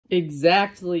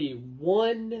exactly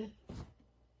 1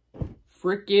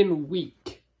 freaking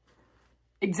week.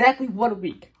 Exactly 1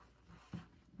 week.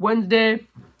 Wednesday,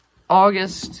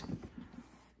 August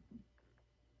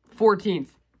 14th,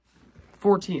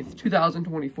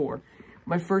 2024.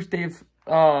 My first day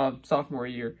of sophomore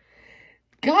year.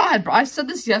 God, I said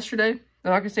this yesterday.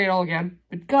 I'm not gonna say it all again.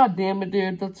 But god damn it,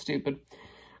 dude. That's stupid.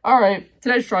 Alright,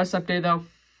 today's tricep day, though.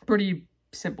 Pretty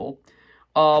simple.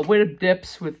 Weighted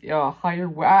dips with higher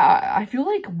weight. I feel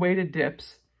like weighted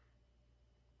dips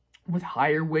with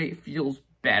higher weight feels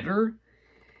better.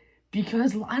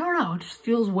 Because, I don't know, it just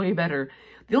feels way better.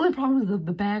 The only problem is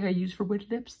the bag I use for weighted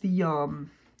dips, I don't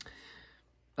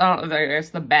know, I guess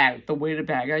the weighted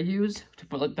bag I use to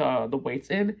put, like, the weights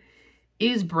in,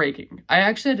 is breaking. I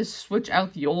actually had to switch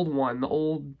out the old one, the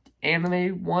old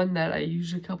anime one that I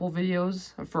used a couple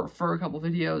videos, for a couple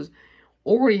videos,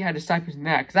 already had to stop using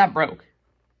that, because that broke.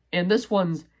 And this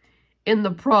one's in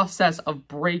the process of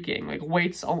breaking, like,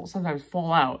 weights almost sometimes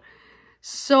fall out.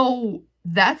 So,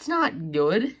 that's not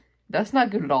good. That's not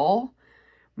good at all.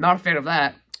 I'm not a fan of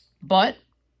that. But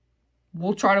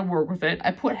we'll try to work with it.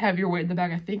 I put heavier weight in the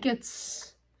bag. I think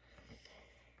it's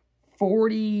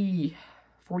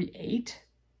 48.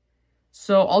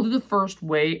 So I'll do the first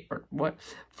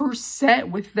set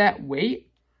with that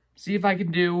weight. See if I can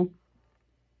do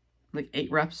like 8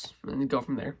 reps and then go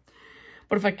from there.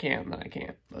 But if I can't, then I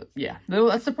can't. But yeah, no,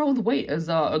 that's the problem with the weight is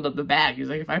the bag. Is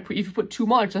like if you put too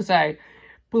much, let's say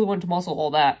put one to muscle,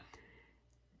 all that,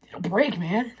 it'll break,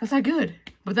 man. That's not good.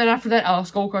 But then after that,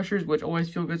 skull crushers, which always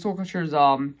feel good. Skull crushers,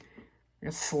 like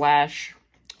a slash,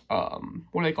 what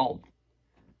are they called?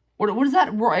 What is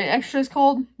that exercise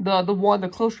called? The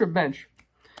close grip bench.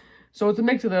 So it's a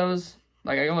mix of those.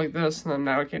 Like I go like this, and then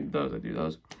now I can't do those. I do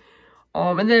those.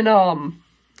 And then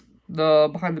the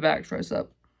behind the back tricep.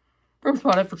 Pretty much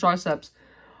about it for triceps.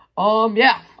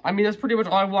 Yeah. I mean that's pretty much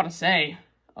all I want to say.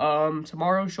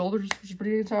 Tomorrow shoulders, which is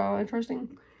pretty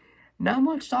interesting. Not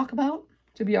much to talk about,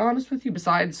 to be honest with you,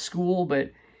 besides school,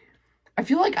 but I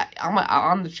feel like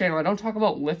on the channel, I don't talk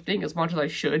about lifting as much as I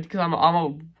should, because I'm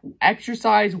a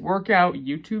exercise workout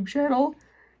YouTube channel.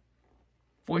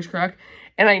 Voice crack.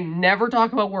 And I never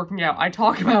talk about working out. I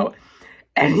talk about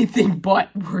anything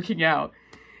but working out,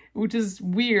 which is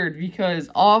weird, because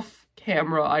off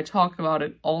camera, I talk about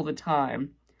it all the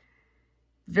time.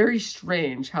 Very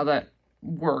strange how that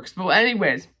works. But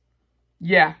anyways,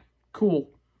 yeah, cool.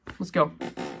 Let's go.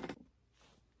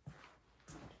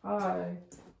 Hi.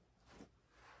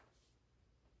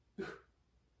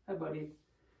 Hi, buddy.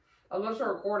 I was about to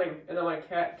start recording, and then my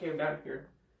cat came down here.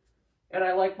 And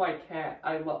I like my cat.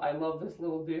 I love this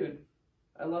little dude.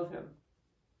 I love him.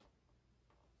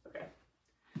 Okay.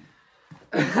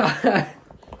 I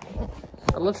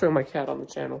love showing my cat on the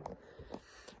channel.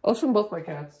 I love showing both my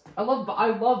cats. I love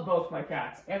both my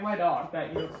cats and my dog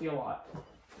that you don't see a lot.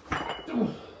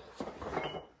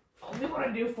 Only when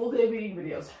I do full day eating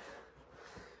videos.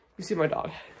 You see my dog.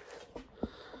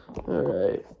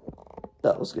 Alright.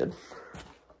 That was good.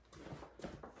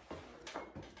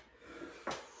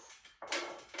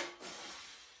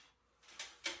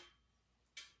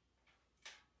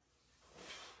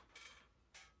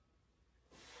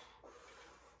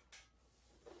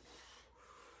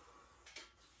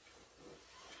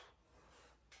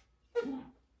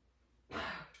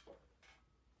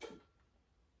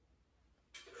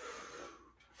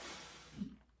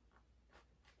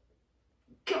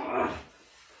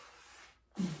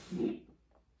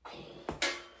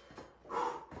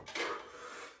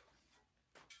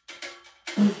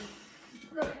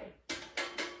 Okay.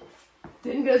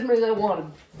 Didn't get as many as I wanted,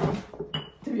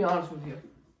 to be honest with you.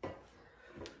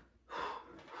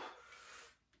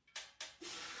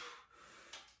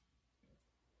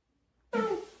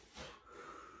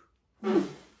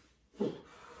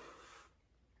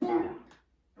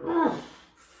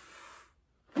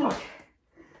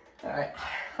 Alright,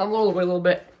 I'm rolling away a little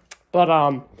bit, but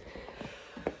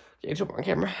can't jump on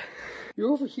camera.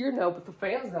 You're over here now, but the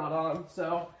fan's not on,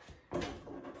 so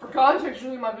for context,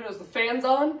 really my videos, the fan's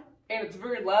on, and it's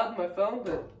very loud in my phone,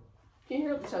 but can you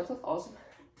hear the sounds? That's awesome.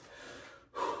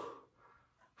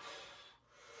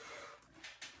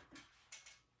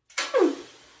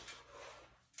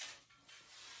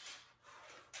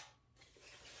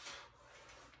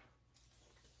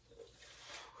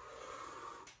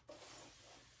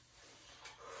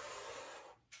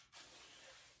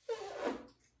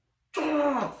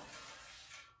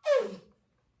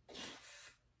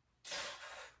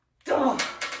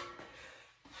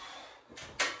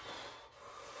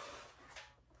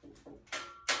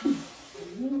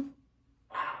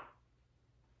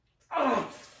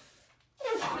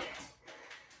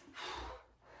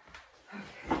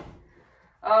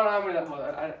 don't know how many that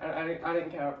was. I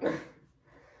didn't count.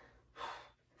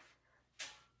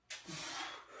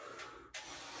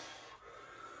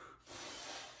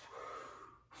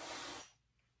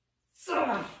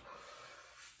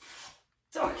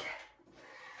 Okay.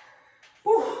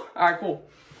 Whew. Alright, cool.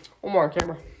 One more on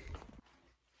camera.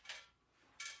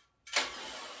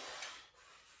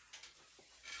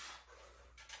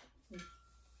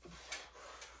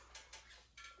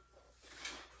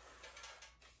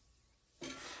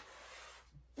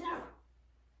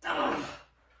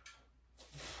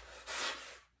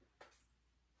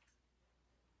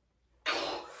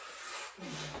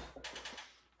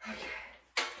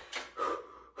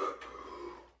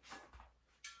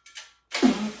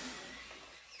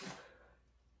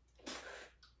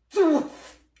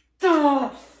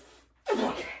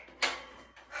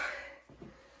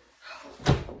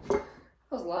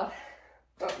 That was loud.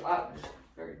 Not loud, just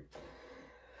very.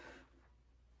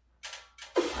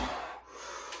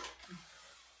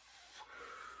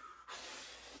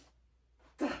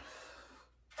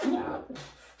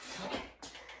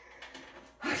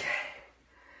 Okay.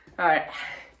 Alright.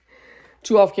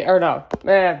 2 off camera. Or no.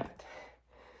 Man.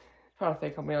 Trying to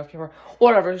think how many off camera.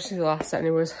 Whatever, just need the last set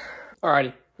anyways.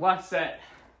 Alrighty. Last set.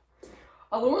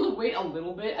 I'll lower the weight a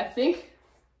little bit. I think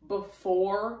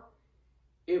before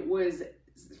it was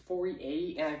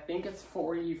 48 and I think it's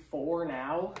 44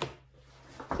 now.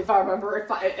 If I remember, if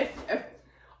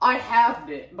I halved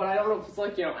it, but I don't know if it's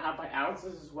like, you know, out by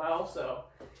ounces as well, so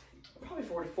probably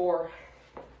 44.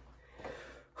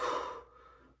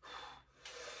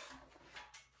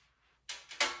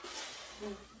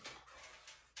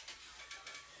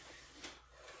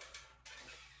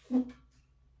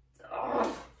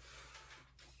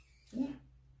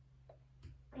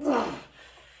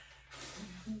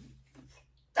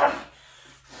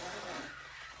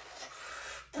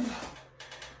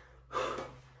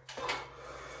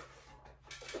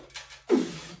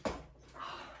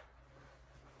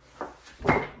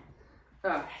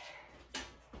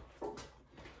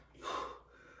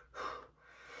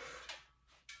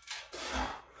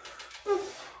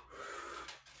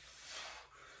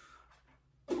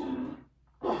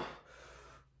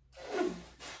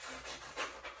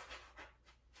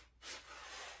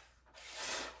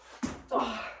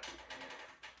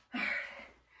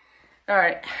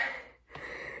 Alright,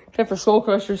 time for skull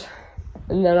crushers,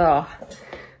 and then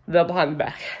the behind the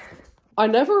back. I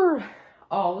never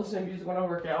listen to music when I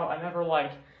work out. I never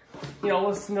like, you know,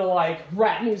 listen to like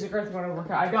rap music or anything when I work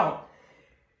out. I don't.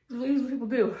 These people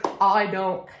do. I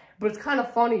don't. But it's kind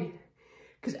of funny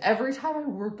because every time I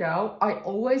work out, I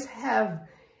always have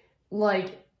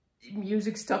like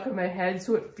music stuck in my head,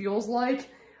 so it feels like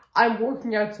I'm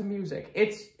working out to music.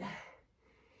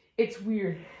 It's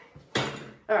weird.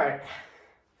 All right.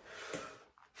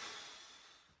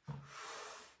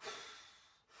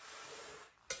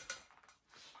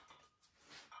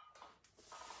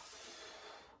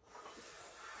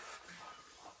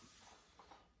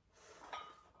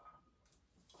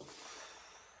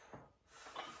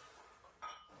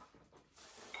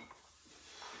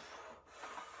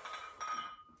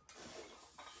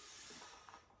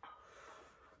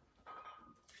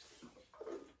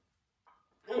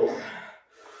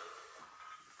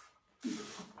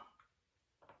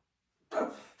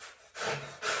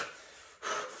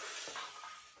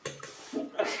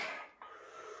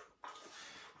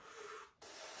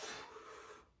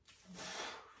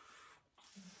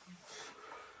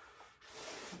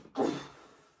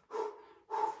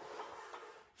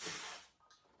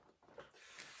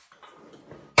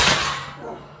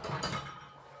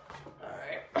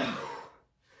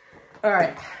 All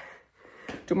right,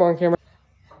 2 more on camera.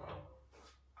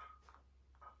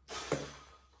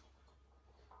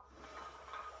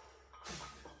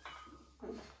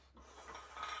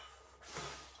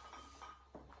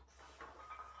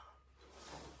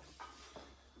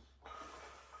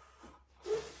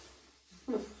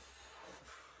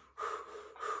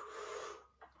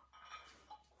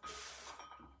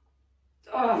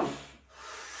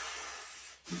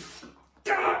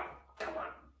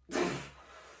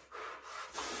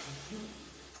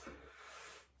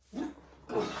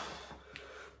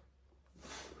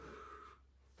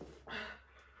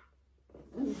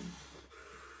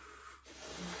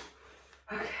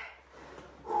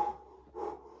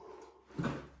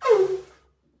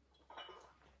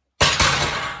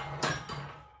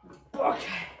 Okay.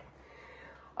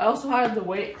 I also had the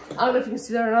weight. I don't know if you can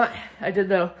see that or not. I did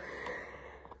though.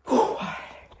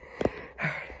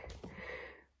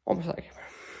 Almost like it.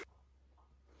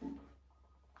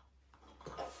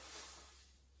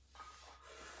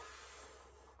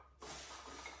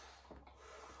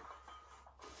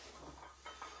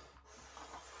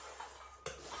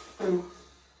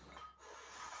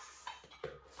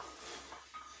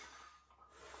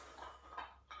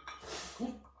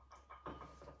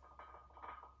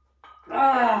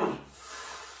 Ah.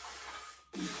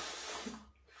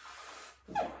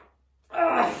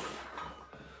 Ah.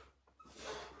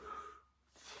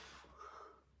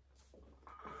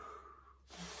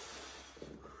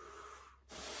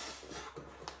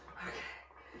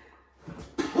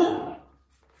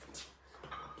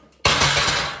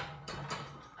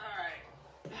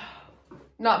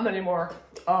 Not many more.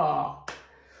 Not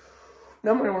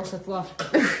many more sets left.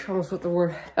 Almost forgot the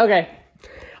word. Okay.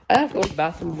 I have to go to the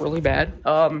bathroom really bad.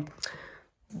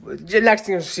 The next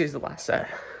thing you'll see is the last set.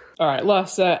 Alright,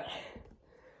 last set.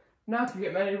 Not to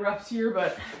get many reps here,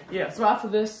 but yeah, so after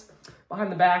this,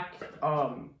 behind the back,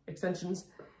 extensions,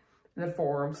 and then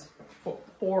forearms.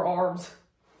 Forearms.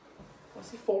 I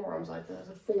say forearms like that. I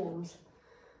said forearms.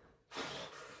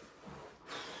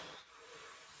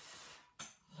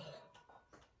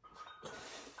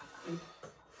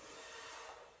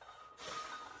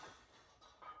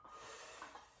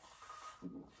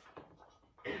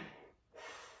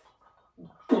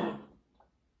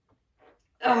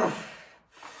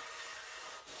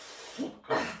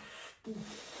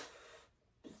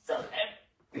 So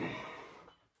heavy.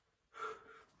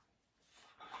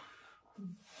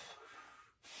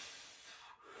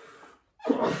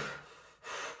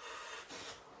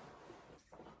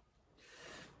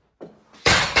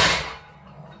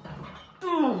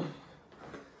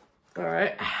 All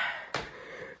right.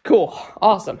 Cool.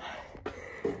 Awesome.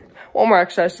 One more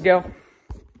exercise to go.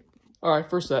 All right,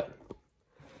 first set.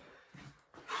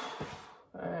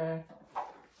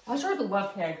 I'll start with the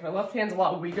left hand because my left hand's a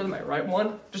lot weaker than my right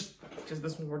one, just because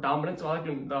this one's more dominant, so I like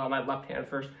doing my left hand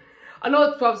first. I know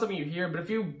that's probably something you hear, but if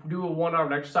you do a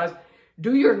one-arm exercise,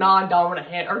 do your non-dominant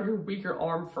hand or your weaker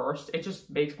arm first. It just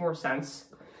makes more sense.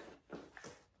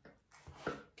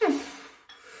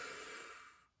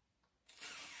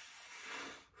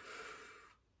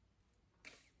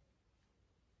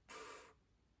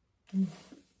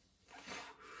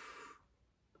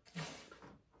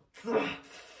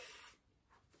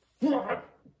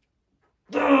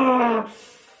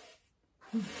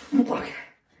 Okay.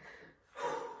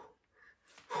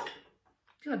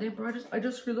 God damn, bro, I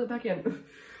just screwed that back in.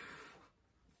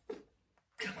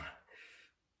 Come on.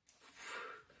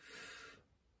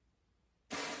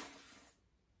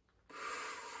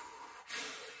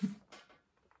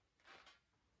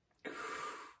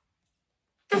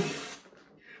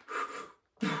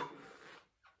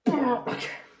 Okay.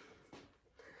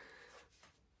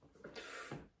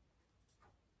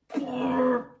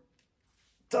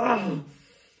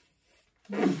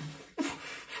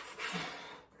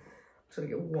 Just gotta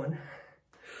get one.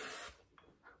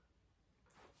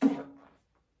 Okay.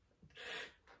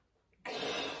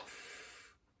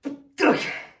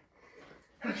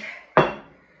 Okay.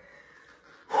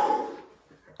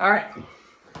 All right.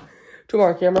 Two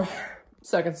more, camera.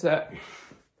 Second set.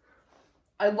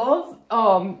 I love,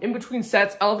 in between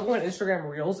sets, I love going on Instagram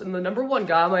Reels, and the #1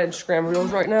 guy on my Instagram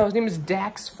Reels right now, his name is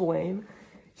Dax Flame.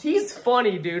 He's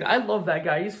funny, dude. I love that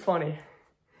guy. He's funny.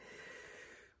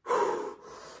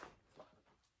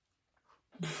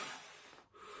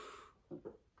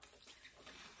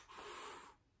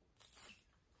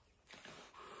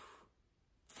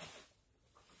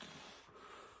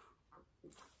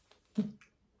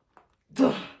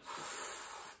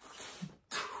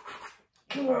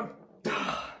 Come on.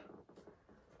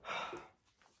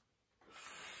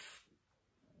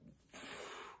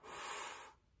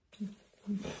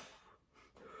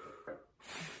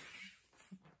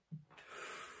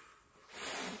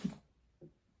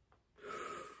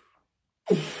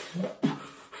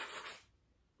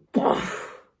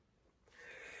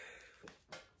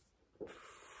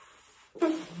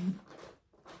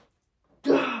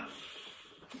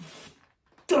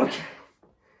 Okay.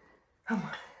 Come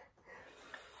on.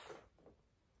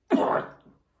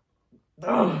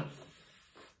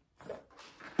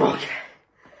 Okay.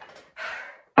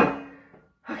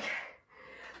 Okay.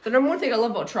 The #1 thing I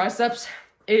love about triceps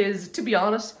is, to be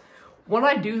honest, when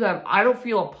I do them, I don't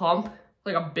feel a pump,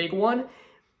 like a big one,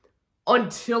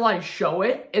 until I show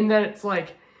it. And then it's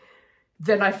like,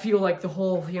 then I feel like the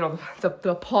whole, you know,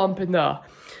 the pump and the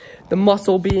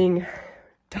muscle being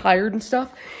tired and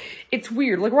stuff. It's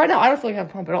weird. Like right now, I don't feel like I have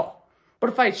a pump at all. But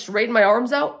if I straighten my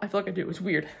arms out, I feel like I do. It's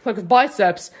weird. Like with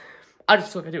biceps, I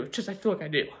just feel like I do. It's just I feel like I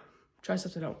do.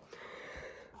 Triceps, I don't.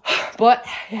 But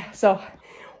yeah, so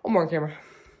one more on camera.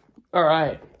 All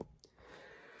right.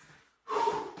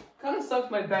 Kind of sucks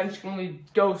my bench can only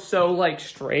go so like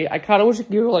straight. I kind of wish it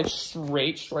could go like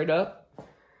straight up.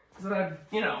 Because then I'd,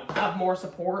 you know, have more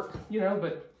support, you know,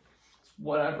 but it's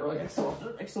whatever. Like, I still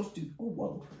have to do, oh,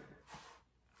 whoa.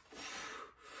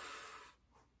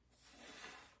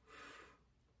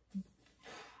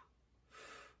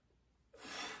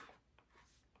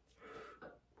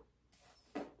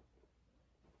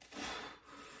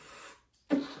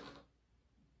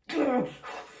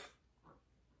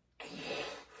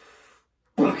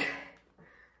 Okay.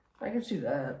 I can see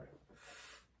that.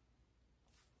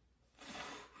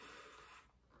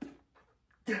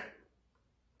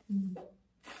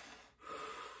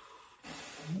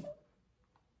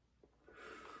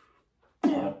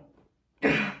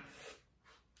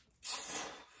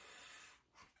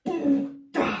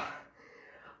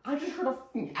 I just heard a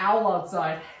fucking owl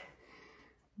outside.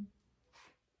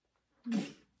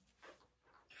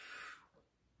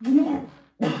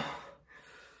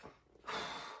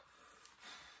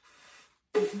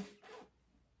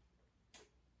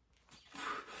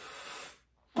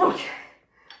 Okay.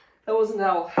 That wasn't an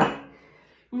owl. It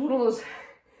was one of those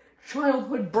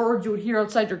childhood birds you would hear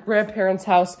outside your grandparents'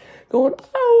 house going,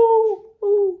 oh,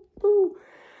 ooh, ooh.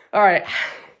 All right.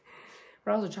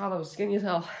 When I was a child, I was skinny as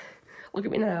hell. Look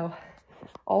at me now.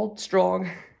 All strong,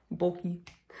 bulky.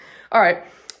 All right.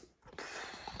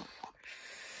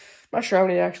 Not sure how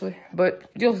many actually, but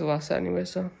you'll see the last set anyway,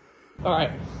 so. All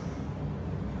right.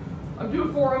 I'm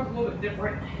doing forearms a little bit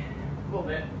different. A little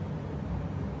bit.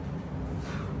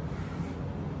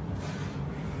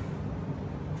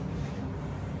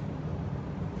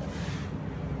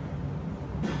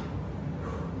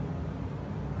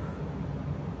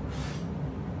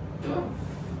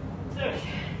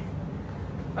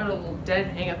 I had a little dead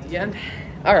hang at the end.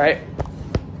 All right.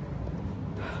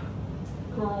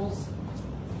 Curls.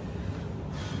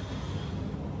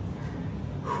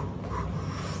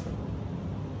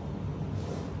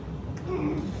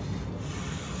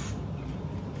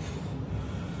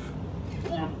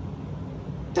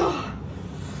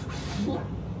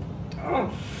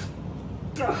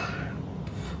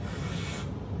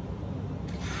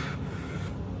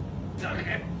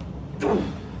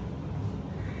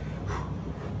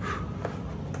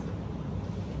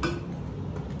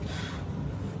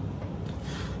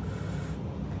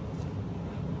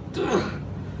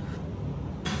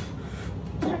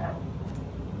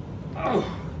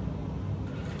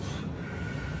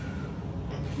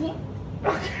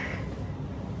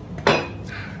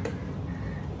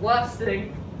 Last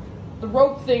thing, the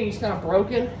rope thing is kind of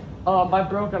broken. By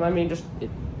broken, I mean just it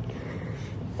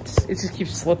just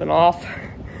keeps slipping off.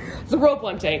 The rope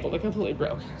untangled, it completely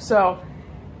broke. So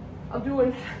I'm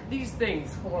doing these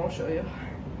things. Hold on, I'll show you.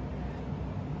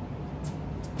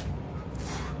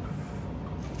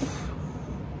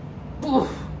 Whoa.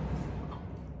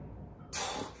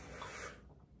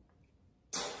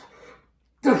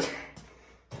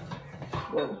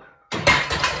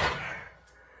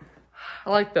 I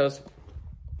like those.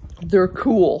 They're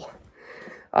cool.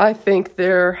 I think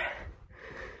they're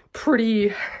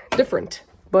pretty different,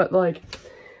 but like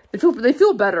they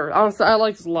feel better. Honestly, I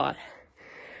like this a lot.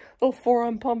 Little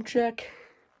forearm pump check.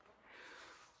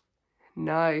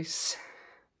 Nice.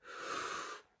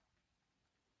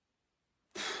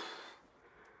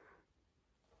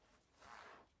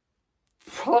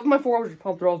 I love my forearms are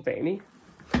pumped, they're all veiny.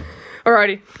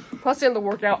 Alrighty, that's the end of the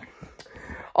workout.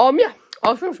 Yeah,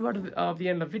 I'll pretty much about the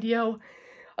end of the video.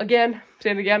 Again,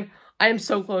 saying it again, I am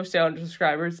so close to 100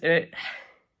 subscribers, and it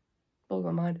blows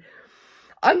my mind.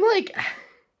 I'm like,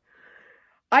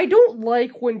 I don't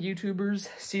like when YouTubers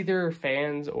see their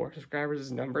fans or subscribers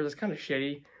as numbers. It's kind of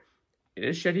shitty. It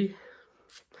is shitty.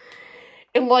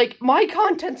 And like, my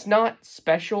content's not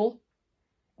special.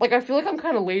 Like, I feel like I'm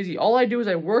kind of lazy. All I do is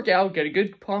I work out, get a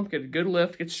good pump, get a good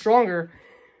lift, get stronger.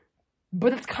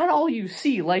 But that's kind of all you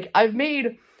see. Like, I've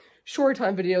made short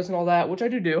time videos and all that, which I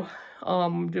do.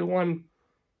 Do one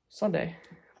Sunday.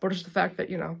 But just the fact that,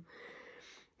 you know,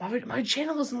 my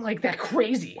channel isn't like that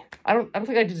crazy. I don't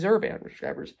think I deserve 800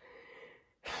 subscribers.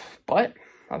 But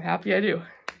I'm happy I do.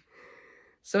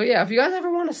 So yeah, if you guys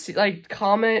ever want to see, like,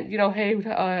 comment, you know, hey,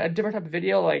 a different type of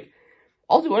video, like,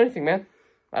 I'll do anything, man.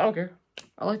 I don't care.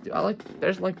 I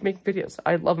just like making videos.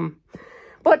 I love them.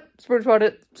 But that's pretty much about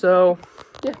it. So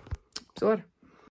yeah, see you later.